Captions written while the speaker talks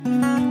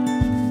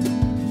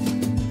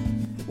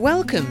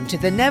Welcome to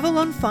the Neville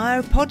on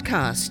Fire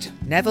podcast.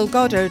 Neville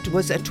Goddard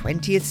was a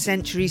 20th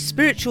century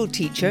spiritual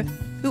teacher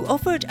who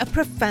offered a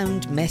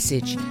profound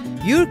message.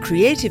 Your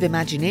creative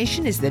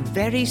imagination is the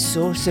very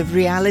source of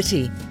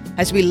reality.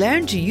 As we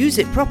learn to use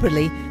it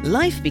properly,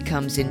 life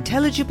becomes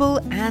intelligible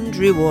and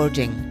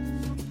rewarding.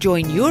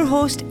 Join your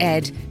host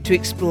Ed to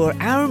explore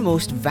our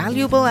most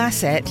valuable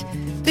asset,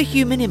 the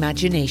human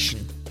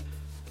imagination.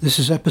 This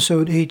is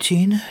episode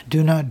 18,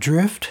 Do Not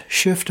Drift,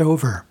 Shift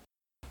Over.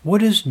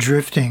 What is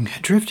drifting?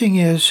 Drifting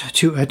is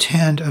to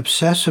attend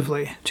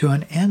obsessively to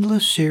an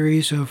endless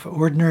series of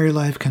ordinary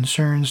life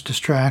concerns,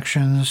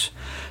 distractions,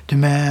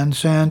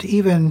 demands, and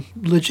even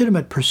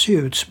legitimate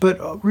pursuits,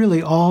 but really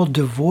all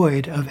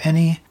devoid of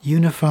any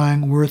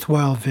unifying,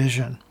 worthwhile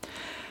vision.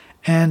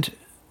 And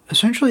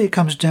essentially it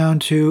comes down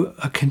to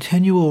a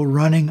continual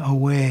running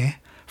away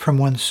from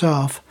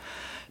oneself,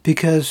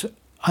 because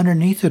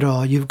underneath it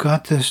all, you've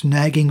got this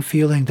nagging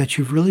feeling that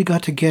you've really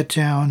got to get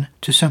down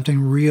to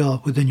something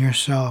real within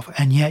yourself,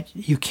 and yet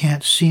you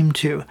can't seem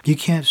to. You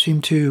can't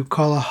seem to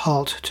call a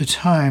halt to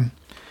time.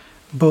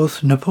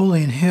 Both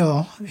Napoleon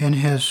Hill, in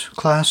his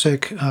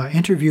classic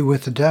interview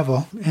with the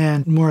devil,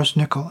 and Maurice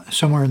Nicoll,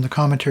 somewhere in the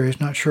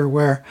Commentaries, not sure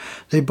where,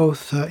 they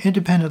both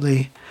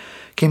independently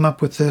came up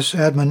with this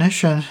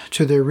admonition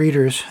to their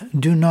readers: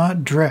 do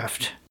not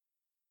drift.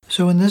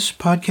 So in this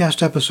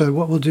podcast episode,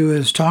 what we'll do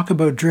is talk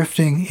about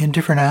drifting in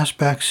different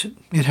aspects.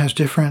 It has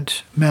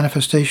different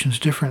manifestations,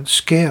 different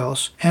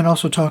scales, and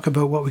also talk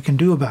about what we can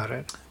do about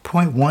it.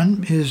 Point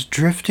 1 is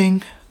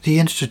drifting the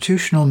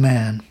institutional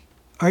man.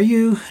 Are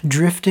you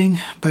drifting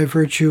by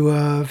virtue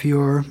of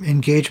your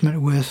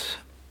engagement with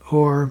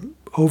or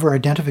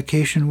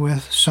over-identification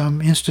with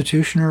some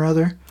institution or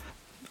other?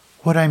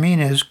 What I mean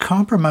is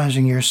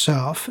compromising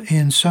yourself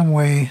in some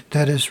way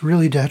that is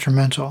really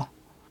detrimental.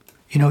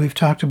 You know, we've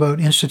talked about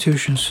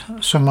institutions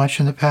so much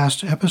in the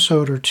past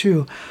episode or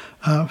two.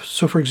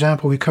 So, for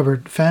example, we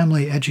covered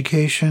family,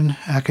 education,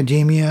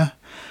 academia,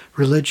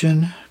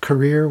 religion,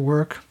 career,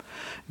 work,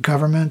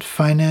 government,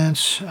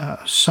 finance,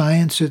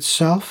 science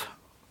itself,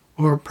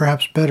 or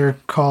perhaps better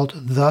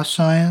called the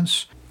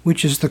science,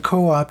 which is the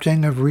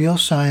co-opting of real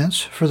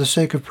science for the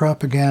sake of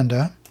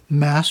propaganda,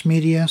 mass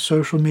media,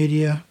 social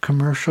media,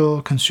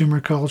 commercial, consumer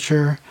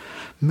culture,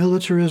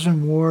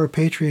 militarism, war,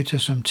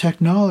 patriotism,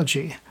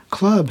 technology,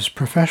 clubs,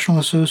 professional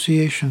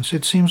associations.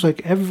 It seems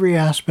like every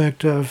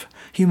aspect of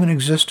human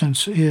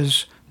existence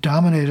is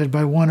dominated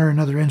by one or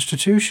another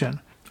institution.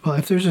 Well,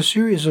 if there's a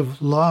series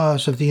of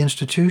laws of the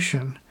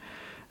institution,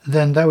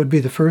 then that would be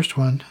the first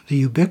one, the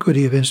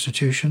ubiquity of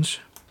institutions.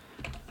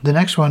 The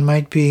next one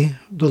might be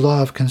the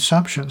law of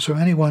consumption. So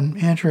anyone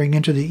entering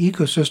into the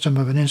ecosystem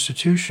of an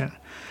institution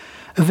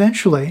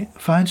eventually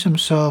finds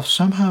himself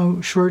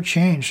somehow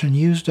shortchanged and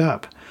used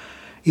up,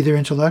 either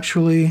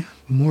intellectually,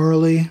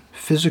 morally,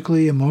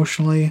 physically,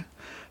 emotionally,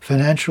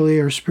 financially,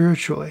 or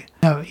spiritually.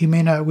 Now, you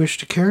may not wish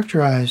to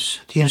characterize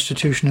the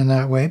institution in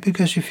that way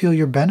because you feel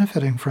you're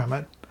benefiting from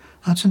it.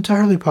 That's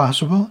entirely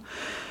possible.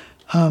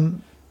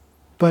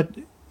 But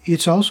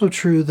it's also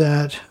true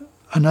that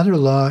another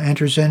law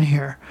enters in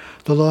here,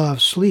 the law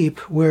of sleep,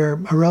 where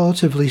a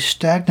relatively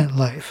stagnant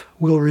life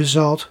will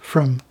result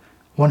from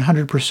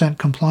 100%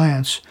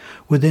 compliance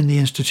within the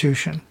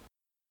institution.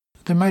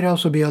 There might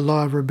also be a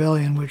law of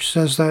rebellion which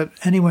says that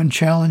anyone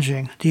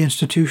challenging the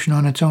institution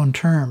on its own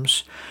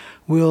terms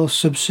will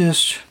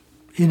subsist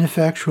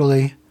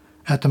ineffectually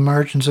at the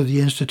margins of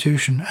the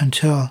institution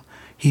until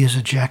he is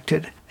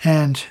ejected.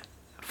 And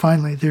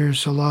finally,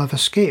 there's a law of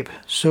escape.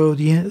 So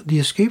the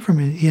escape from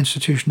the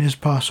institution is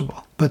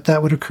possible, but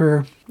that would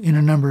occur in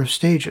a number of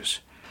stages.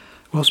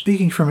 Well,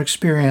 speaking from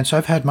experience,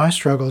 I've had my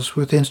struggles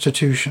with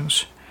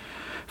institutions.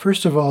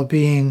 First of all,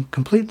 being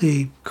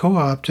completely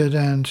co-opted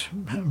and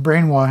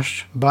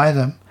brainwashed by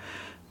them.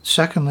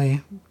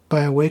 Secondly,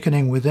 by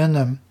awakening within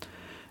them.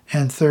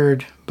 And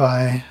third,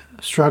 by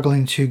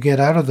struggling to get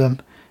out of them,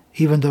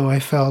 even though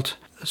I felt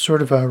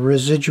sort of a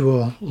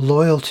residual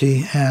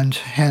loyalty and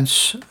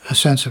hence a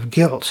sense of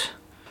guilt.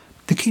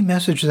 The key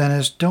message then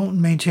is don't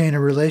maintain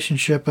a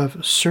relationship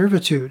of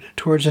servitude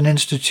towards an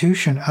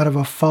institution out of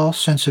a false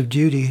sense of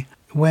duty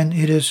when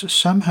it is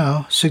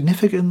somehow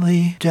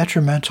significantly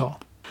detrimental.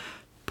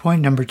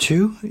 Point number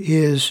 2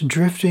 is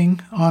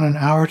drifting on an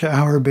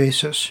hour-to-hour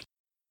basis.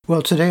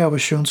 Well, today I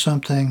was shown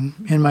something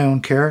in my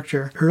own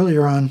character.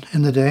 Earlier on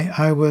in the day,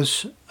 I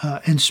was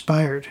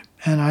inspired,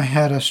 and I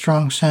had a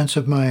strong sense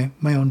of my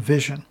own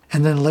vision.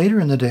 And then later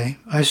in the day,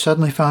 I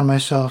suddenly found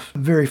myself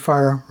very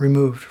far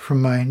removed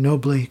from my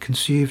nobly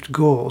conceived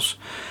goals.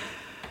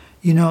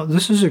 You know,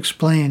 this is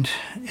explained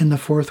in the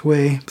fourth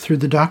way through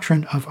the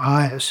doctrine of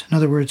eyes. In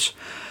other words,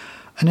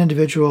 an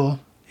individual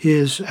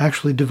is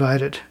actually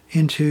divided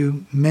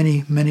into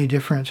many, many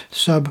different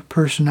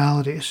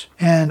sub-personalities.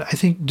 And I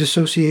think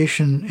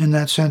dissociation in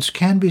that sense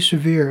can be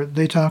severe.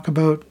 They talk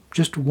about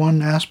just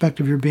one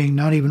aspect of your being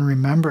not even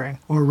remembering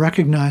or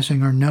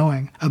recognizing or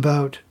knowing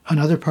about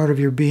another part of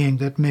your being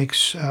that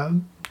makes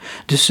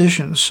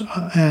decisions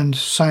and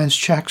science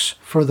checks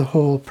for the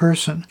whole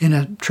person in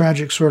a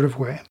tragic sort of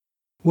way.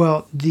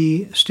 Well,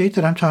 the state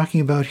that I'm talking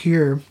about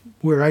here,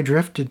 where I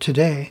drifted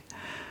today,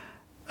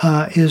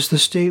 is the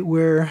state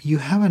where you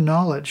have a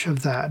knowledge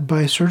of that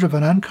by sort of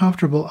an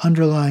uncomfortable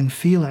underlying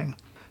feeling,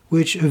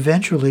 which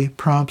eventually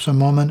prompts a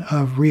moment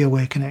of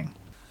reawakening.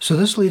 So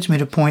this leads me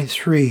to point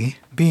 3,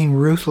 being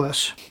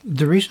ruthless.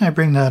 The reason I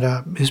bring that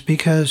up is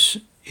because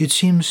it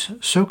seems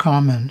so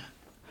common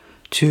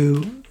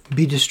to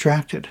be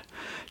distracted,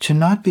 to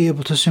not be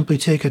able to simply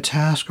take a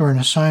task or an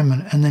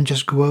assignment and then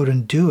just go out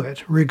and do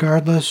it,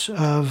 regardless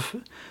of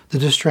the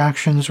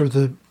distractions or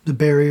the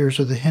barriers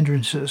or the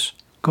hindrances.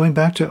 Going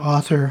back to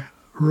author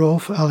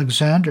Rolf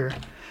Alexander,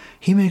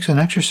 he makes an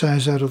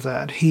exercise out of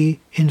that. He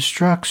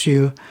instructs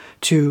you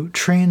to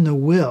train the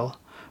will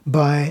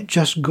by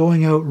just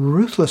going out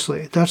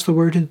ruthlessly. That's the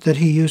word that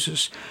he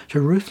uses, to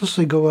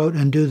ruthlessly go out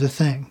and do the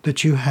thing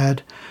that you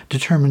had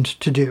determined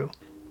to do.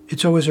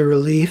 It's always a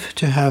relief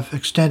to have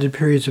extended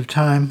periods of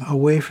time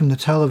away from the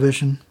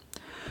television.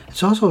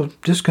 It's also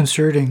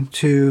disconcerting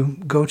to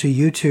go to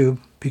YouTube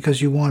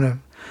because you want to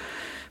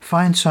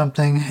find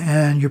something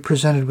and you're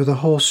presented with a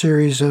whole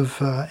series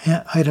of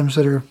items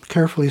that are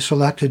carefully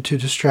selected to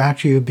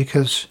distract you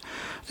because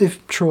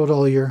they've trolled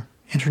all your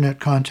internet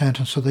content,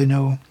 and so they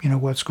know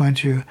what's going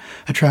to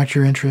attract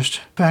your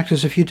interest. Fact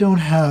is, if you don't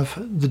have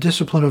the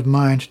discipline of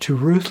mind to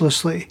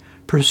ruthlessly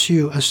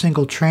pursue a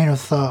single train of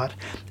thought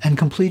and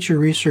complete your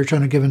research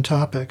on a given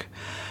topic,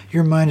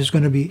 your mind is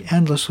going to be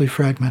endlessly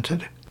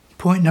fragmented.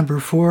 Point number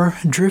 4,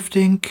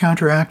 drifting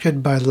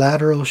counteracted by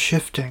lateral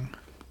shifting.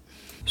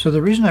 So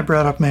the reason I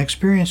brought up my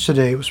experience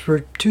today was for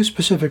 2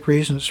 specific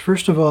reasons.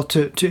 First of all,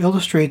 to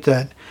illustrate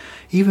that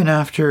even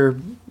after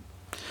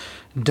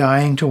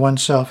dying to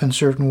oneself in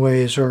certain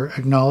ways or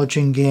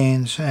acknowledging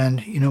gains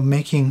and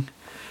making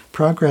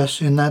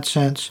progress in that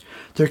sense,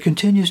 there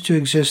continues to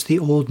exist the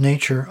old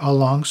nature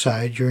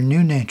alongside your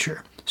new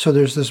nature. So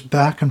there's this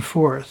back and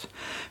forth,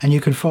 and you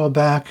can fall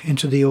back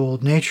into the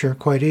old nature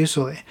quite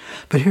easily.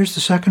 But here's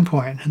the second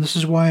point, and this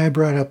is why I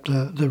brought up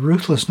the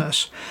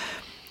ruthlessness.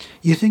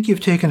 You think you've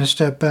taken a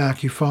step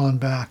back, you've fallen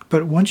back,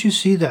 but once you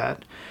see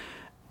that,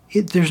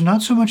 there's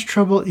not so much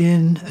trouble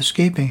in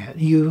escaping it.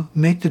 You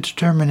make the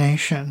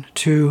determination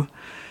to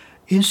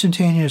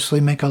instantaneously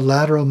make a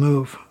lateral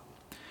move.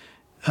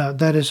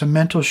 That is a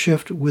mental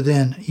shift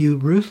within. You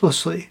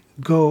ruthlessly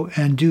go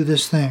and do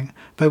this thing,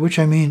 by which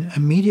I mean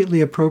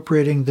immediately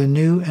appropriating the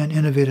new and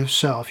innovative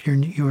self, your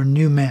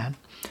new man.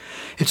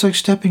 It's like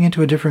stepping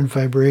into a different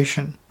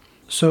vibration.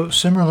 So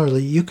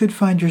similarly, you could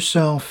find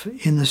yourself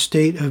in the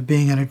state of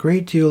being in a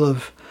great deal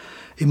of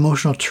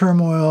emotional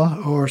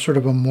turmoil or sort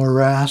of a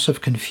morass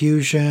of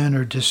confusion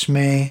or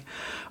dismay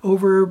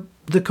over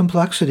the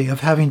complexity of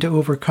having to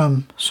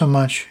overcome so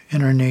much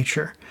in our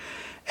nature.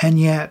 And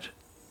yet,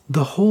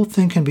 the whole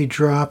thing can be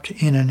dropped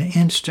in an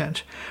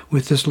instant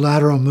with this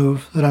lateral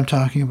move that I'm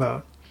talking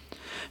about.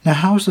 Now,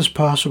 how is this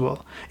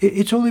possible?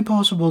 It's only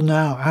possible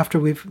now after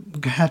we've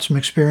had some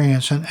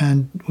experience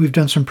and we've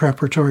done some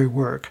preparatory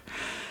work.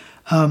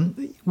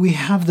 We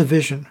have the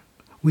vision.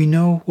 We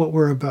know what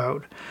we're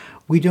about.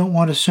 We don't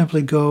want to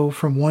simply go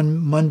from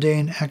one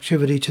mundane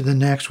activity to the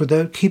next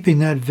without keeping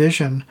that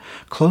vision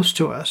close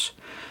to us.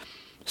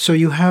 So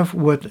you have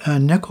what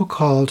Nicoll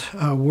called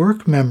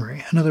work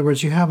memory. In other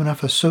words, you have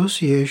enough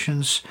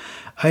associations,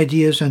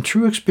 ideas, and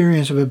true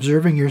experience of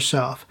observing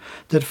yourself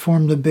that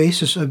form the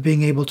basis of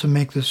being able to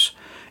make this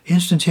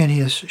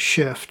instantaneous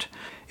shift.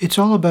 It's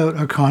all about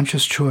a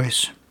conscious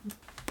choice.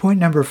 Point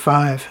number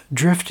 5,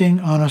 drifting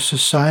on a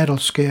societal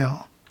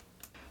scale.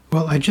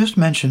 Well, I just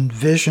mentioned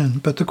vision,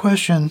 but the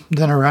question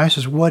then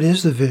arises, what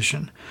is the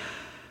vision?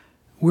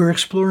 We're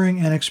exploring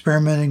and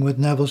experimenting with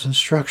Neville's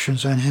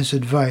instructions and his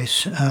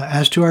advice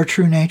as to our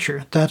true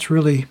nature. That's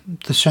really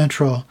the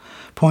central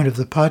point of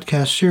the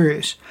podcast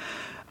series.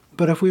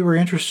 But if we were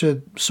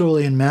interested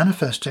solely in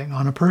manifesting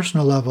on a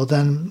personal level,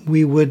 then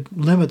we would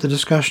limit the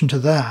discussion to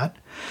that.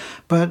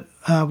 But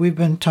we've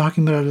been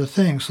talking about other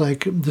things,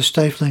 like the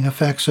stifling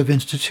effects of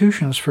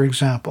institutions, for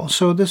example.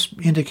 So this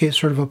indicates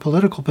sort of a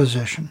political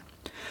position.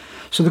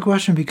 So the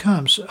question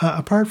becomes,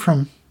 apart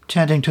from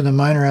tending to the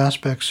minor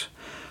aspects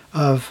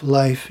of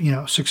life,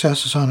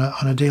 successes on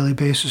a daily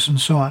basis and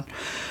so on,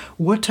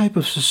 what type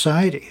of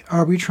society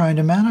are we trying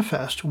to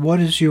manifest? What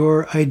is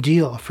your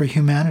ideal for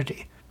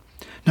humanity?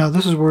 Now,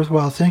 this is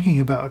worthwhile thinking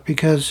about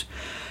because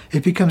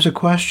it becomes a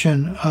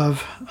question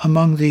of,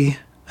 among the,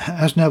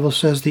 as Neville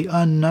says, the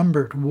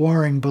unnumbered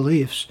warring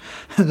beliefs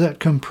that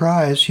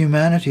comprise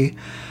humanity,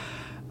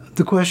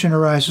 the question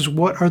arises,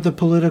 what are the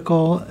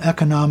political,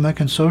 economic,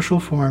 and social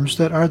forms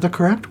that are the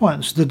correct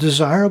ones, the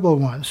desirable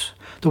ones,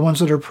 the ones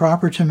that are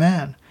proper to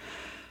man?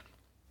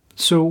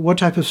 So what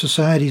type of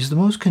society is the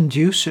most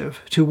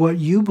conducive to what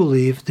you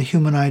believe the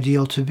human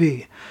ideal to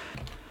be?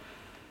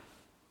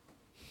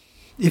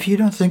 If you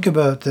don't think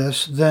about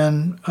this,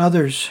 then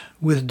others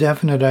with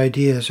definite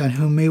ideas and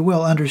who may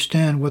well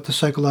understand what the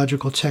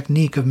psychological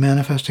technique of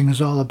manifesting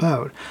is all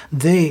about,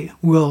 they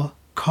will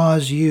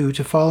cause you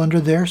to fall under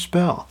their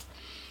spell.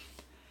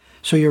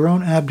 So your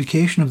own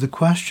abdication of the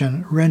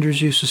question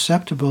renders you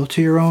susceptible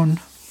to your own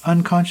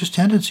unconscious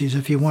tendencies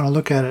if you want to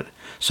look at it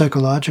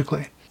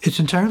psychologically. It's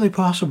entirely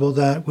possible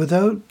that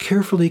without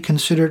carefully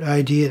considered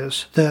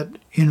ideas that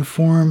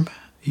inform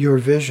your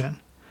vision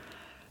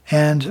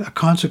and a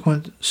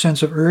consequent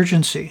sense of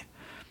urgency,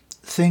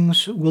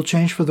 things will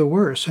change for the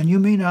worse, and you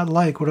may not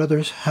like what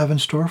others have in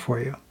store for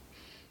you.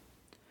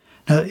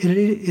 Now, it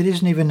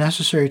isn't even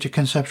necessary to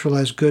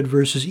conceptualize good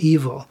versus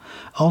evil.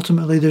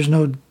 Ultimately, there's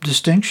no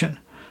distinction,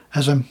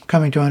 as I'm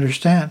coming to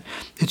understand.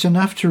 It's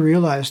enough to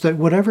realize that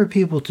whatever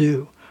people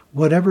do,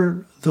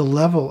 whatever the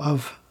level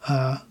of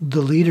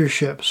the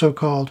leadership,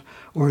 so-called,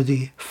 or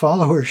the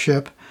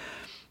followership,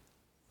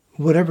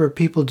 whatever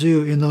people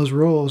do in those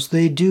roles,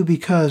 they do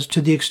because, to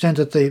the extent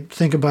that they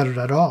think about it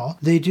at all,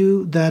 they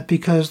do that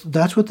because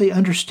that's what they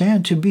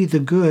understand to be the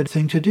good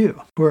thing to do,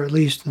 or at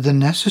least the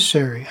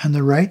necessary and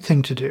the right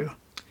thing to do.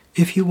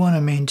 If you want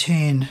to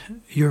maintain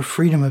your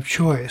freedom of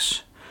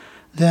choice,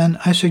 then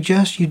I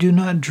suggest you do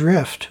not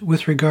drift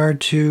with regard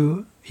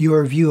to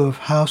your view of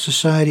how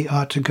society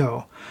ought to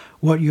go,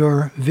 what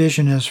your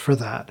vision is for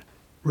that.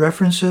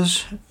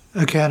 References,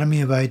 Academy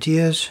of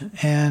Ideas,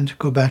 and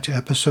go back to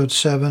episode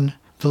 7,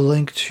 the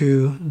link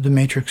to the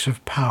Matrix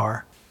of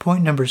Power.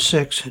 Point number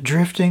 6,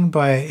 drifting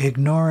by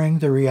ignoring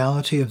the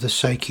reality of the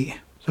psyche.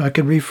 So I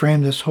could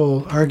reframe this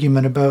whole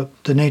argument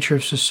about the nature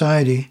of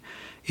society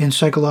in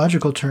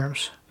psychological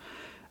terms.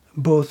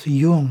 Both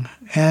Jung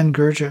and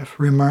Gurdjieff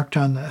remarked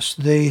on this.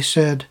 They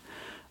said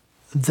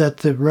that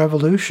the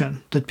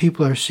revolution that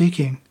people are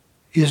seeking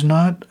is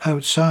not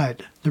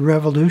outside. The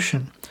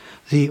revolution,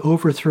 the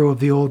overthrow of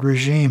the old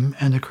regime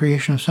and the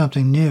creation of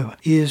something new,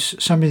 is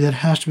something that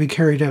has to be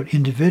carried out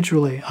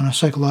individually on a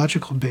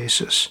psychological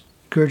basis.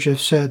 Gurdjieff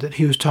said that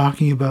he was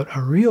talking about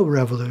a real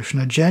revolution,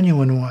 a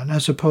genuine one,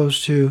 as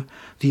opposed to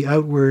the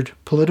outward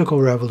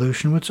political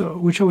revolution, which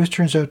always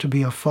turns out to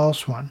be a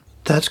false one.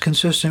 That's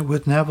consistent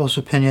with Neville's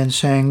opinion,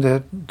 saying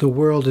that the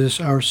world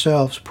is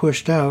ourselves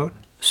pushed out,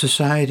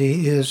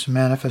 society is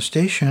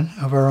manifestation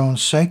of our own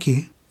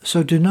psyche.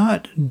 So do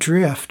not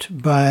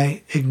drift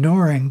by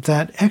ignoring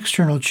that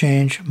external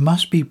change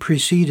must be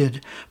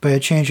preceded by a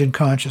change in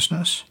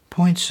consciousness.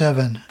 Point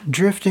 7,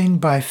 drifting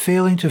by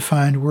failing to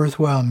find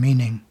worthwhile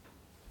meaning.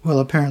 Well,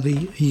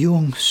 apparently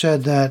Jung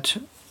said that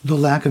the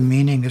lack of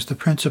meaning is the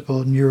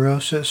principal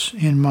neurosis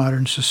in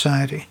modern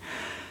society.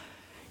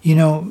 You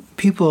know,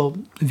 people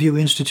view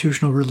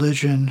institutional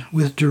religion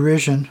with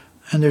derision,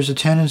 and there's a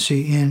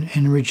tendency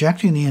in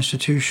rejecting the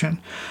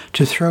institution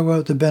to throw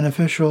out the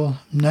beneficial,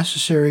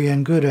 necessary,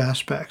 and good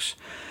aspects.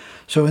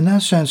 So in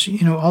that sense,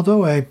 you know,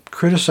 although I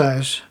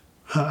criticize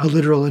a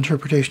literal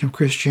interpretation of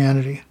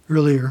Christianity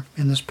earlier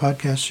in this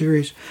podcast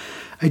series,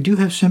 I do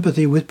have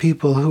sympathy with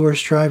people who are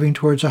striving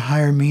towards a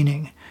higher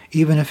meaning,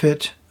 even if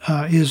it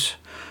is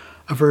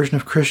a version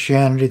of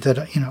Christianity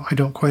that, you know, I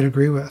don't quite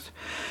agree with,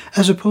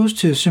 as opposed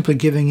to simply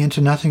giving into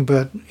nothing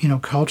but, you know,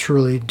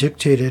 culturally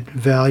dictated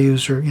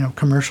values or, you know,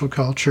 commercial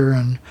culture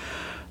and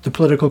the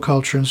political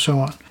culture and so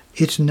on.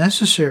 It's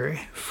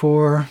necessary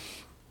for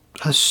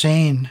a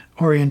sane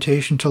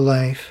orientation to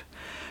life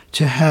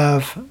to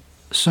have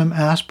some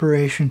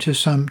aspiration to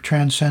some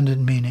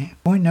transcendent meaning.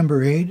 Point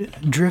number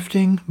 8,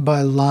 drifting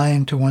by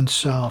lying to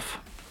oneself.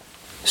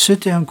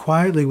 Sit down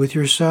quietly with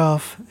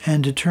yourself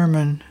and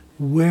determine,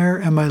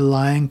 where am I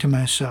lying to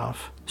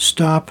myself?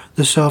 Stop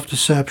the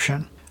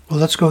self-deception. Well,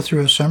 let's go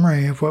through a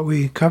summary of what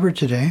we covered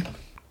today.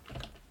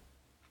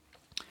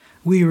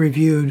 We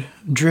reviewed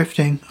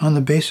drifting on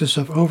the basis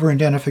of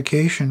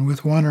over-identification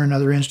with one or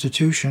another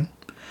institution.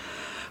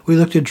 We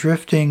looked at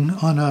drifting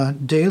on a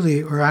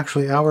daily or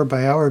actually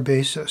hour-by-hour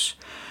basis,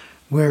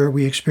 where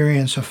we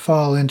experience a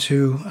fall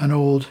into an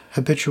old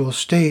habitual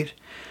state,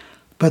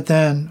 but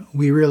then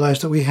we realize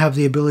that we have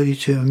the ability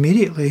to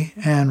immediately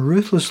and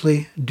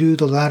ruthlessly do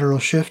the lateral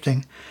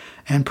shifting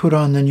and put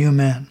on the new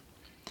man.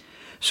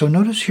 So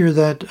notice here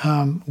that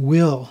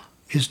will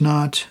is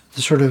not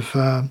the sort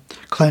of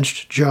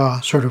clenched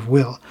jaw sort of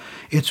will.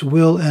 It's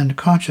will and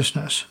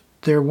consciousness.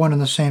 They're one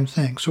and the same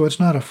thing. So it's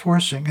not a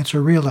forcing, it's a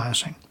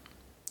realizing.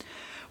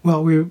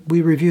 Well,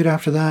 we reviewed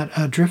after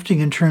that drifting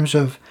in terms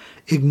of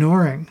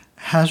ignoring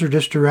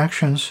hazardous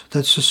directions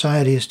that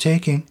society is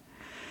taking,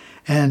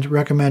 and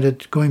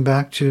recommended going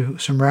back to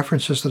some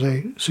references that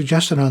I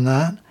suggested on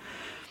that.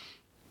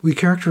 We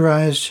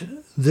characterized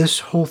this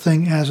whole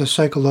thing as a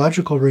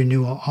psychological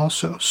renewal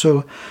also.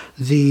 So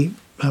the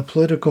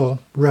political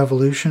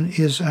revolution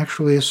is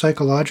actually a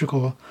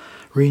psychological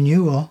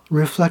renewal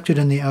reflected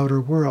in the outer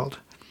world.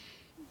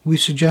 We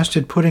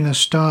suggested putting a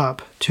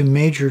stop to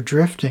major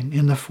drifting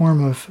in the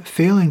form of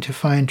failing to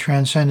find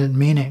transcendent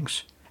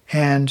meanings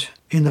and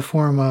in the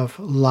form of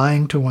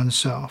lying to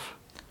oneself.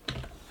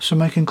 So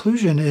my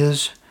conclusion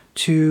is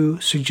to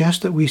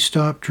suggest that we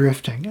stop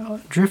drifting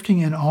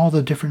in all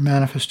the different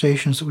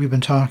manifestations that we've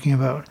been talking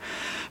about,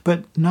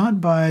 but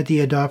not by the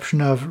adoption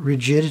of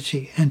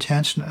rigidity and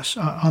tenseness.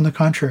 On the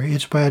contrary,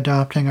 it's by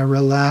adopting a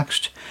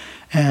relaxed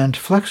and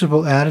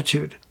flexible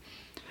attitude,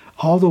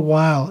 all the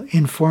while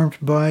informed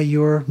by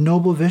your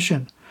noble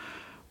vision,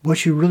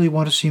 what you really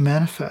want to see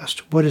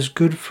manifest, what is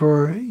good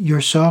for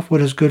yourself,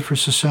 what is good for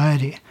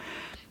society,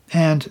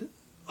 and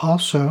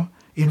also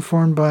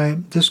informed by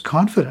this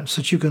confidence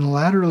that you can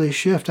laterally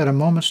shift at a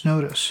moment's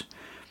notice.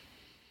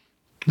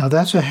 Now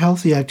that's a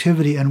healthy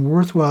activity and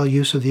worthwhile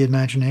use of the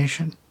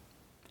imagination.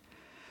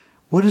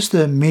 What is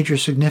the major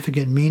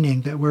significant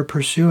meaning that we're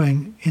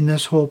pursuing in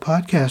this whole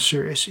podcast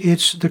series?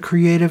 It's the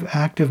creative,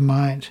 active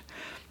mind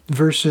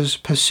versus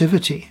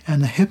passivity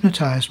and the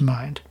hypnotized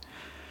mind.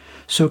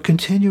 So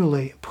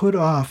continually put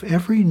off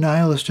every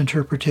nihilist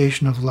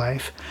interpretation of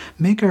life.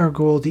 Make our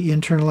goal the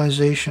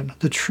internalization,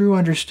 the true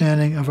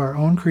understanding of our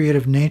own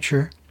creative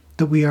nature,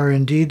 that we are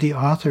indeed the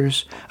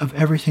authors of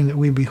everything that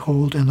we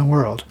behold in the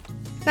world.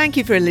 Thank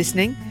you for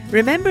listening.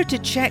 Remember to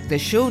check the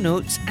show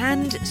notes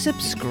and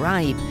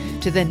subscribe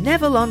to the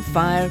Neville on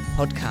Fire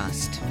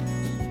podcast.